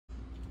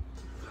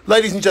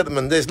Ladies and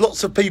gentlemen, there's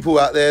lots of people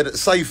out there that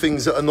say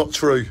things that are not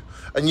true.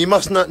 And you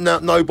must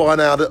know by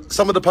now that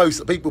some of the posts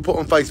that people put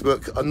on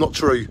Facebook are not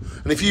true.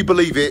 And if you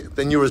believe it,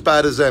 then you're as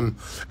bad as them.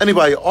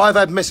 Anyway, I've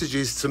had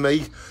messages to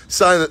me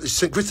saying that the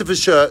St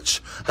Christopher's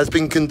Church has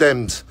been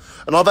condemned.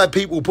 And I've had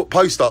people put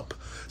posts up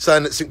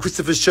saying that St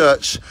Christopher's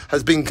Church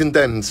has been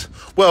condemned.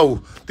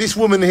 Well, this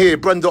woman here,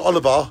 Brenda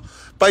Oliver,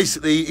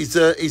 basically is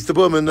the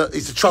woman that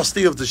is the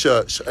trustee of the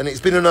church, and it's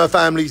been in her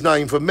family's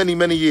name for many,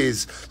 many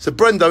years. So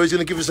Brenda is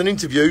going to give us an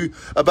interview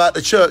about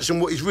the church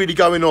and what is really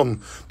going on,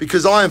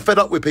 because I am fed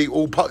up with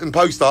people putting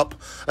post up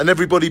and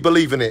everybody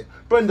believing it.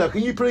 Brenda,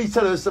 can you please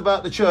tell us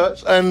about the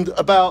church and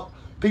about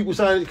people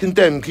saying it's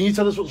condemned? Can you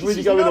tell us what's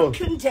really going on? It's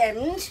not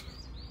condemned.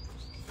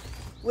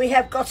 We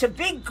have got a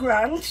big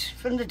grant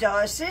from the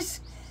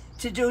diocese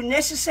to do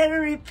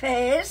necessary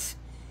repairs,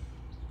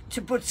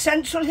 to put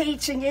central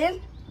heating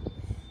in,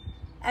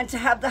 and to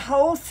have the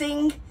whole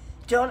thing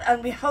done,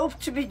 and we hope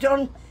to be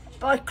done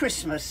by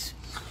Christmas.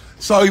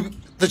 So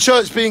the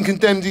church being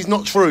condemned is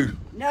not true?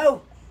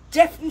 No,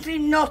 definitely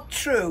not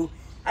true.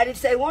 And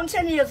if they want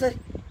any other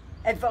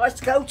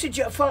advice, go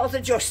to Father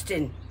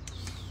Justin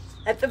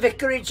at the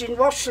vicarage in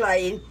Wash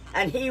Lane,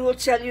 and he will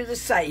tell you the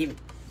same.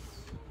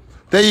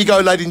 There you go,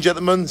 ladies and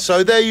gentlemen.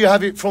 So there you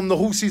have it from the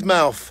horse's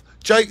mouth.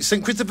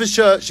 St Christopher's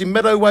Church in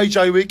Meadow Way,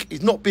 Jaywick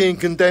is not being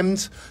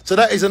condemned. So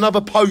that is another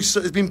post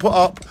that has been put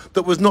up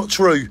that was not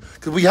true.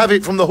 Because we have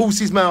it from the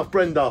horse's mouth,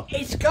 Brenda.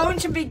 It's going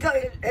to be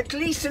at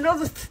least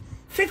another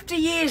 50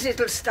 years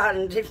it'll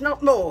stand, if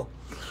not more.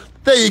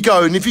 There you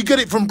go. And if you get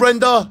it from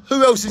Brenda,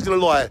 who else is going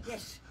to lie?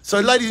 Yes. So,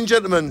 ladies and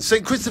gentlemen,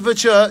 St Christopher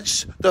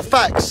Church, the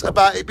facts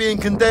about it being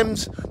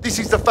condemned, this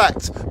is the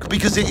fact,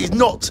 because it is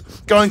not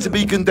going to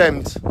be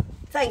condemned.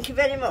 Thank you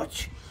very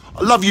much.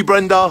 I love you,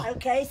 Brenda.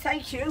 Okay,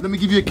 thank you. Let me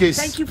give you a kiss.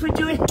 Thank you for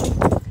doing...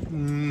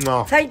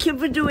 Mwah. Thank you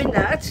for doing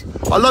that.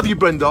 I love you,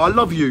 Brenda. I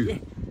love you. Yeah.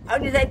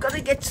 Only they've got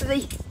to get to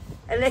the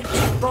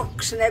electric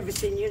box and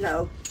everything, you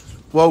know.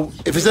 Well,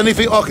 if there's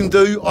anything I can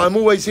do, I'm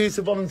always here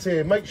to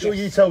volunteer. Make sure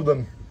you tell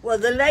them. Well,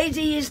 the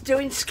lady is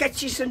doing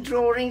sketches and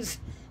drawings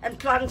and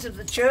plans of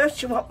the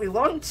church and what we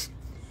want.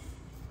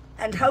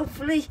 And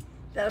hopefully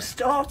they'll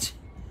start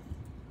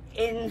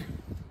in...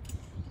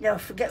 No, I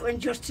forget when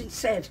Justin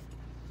said.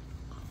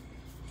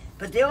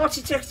 But the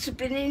architects have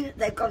been in,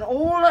 they've gone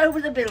all over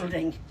the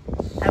building,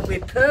 and we're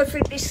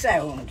perfectly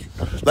sound.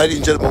 Ladies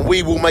and gentlemen,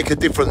 we will make a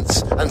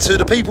difference. And to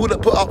the people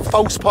that put up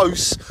false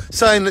posts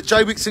saying that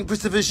Jaywick St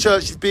Christopher's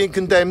Church is being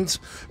condemned,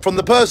 from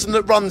the person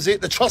that runs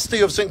it, the trustee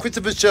of St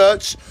Christopher's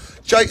Church,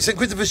 St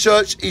Christopher's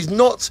Church is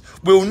not,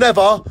 will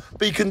never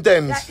be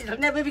condemned. It'll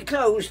never be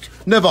closed.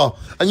 Never.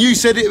 And you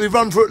said it would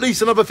run for at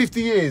least another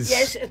 50 years.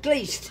 Yes, at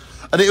least.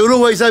 And it will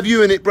always have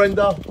you in it,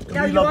 Brenda.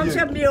 No, you won't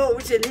have me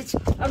always in it.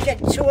 I'm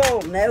getting too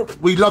old now.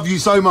 We love you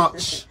so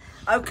much.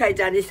 Okay,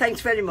 Danny,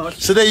 thanks very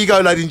much. So there you go,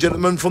 ladies and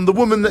gentlemen, from the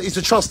woman that is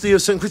the trustee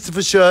of St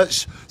Christopher's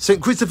Church.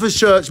 St Christopher's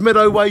Church,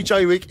 Meadow Way,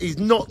 Jaywick, is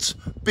not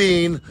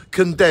being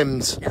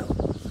condemned.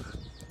 No.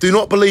 Do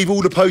not believe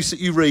all the posts that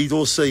you read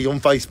or see on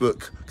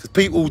Facebook, because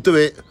people do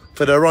it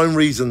for their own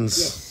reasons.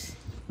 Yes.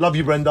 Love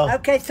you, Brenda.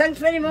 Okay, thanks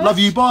very much. Love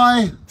you,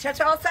 bye.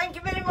 Ta-ta, thank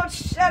you very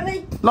much,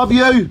 Danny. Love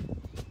you.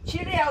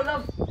 Cheerio,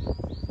 love.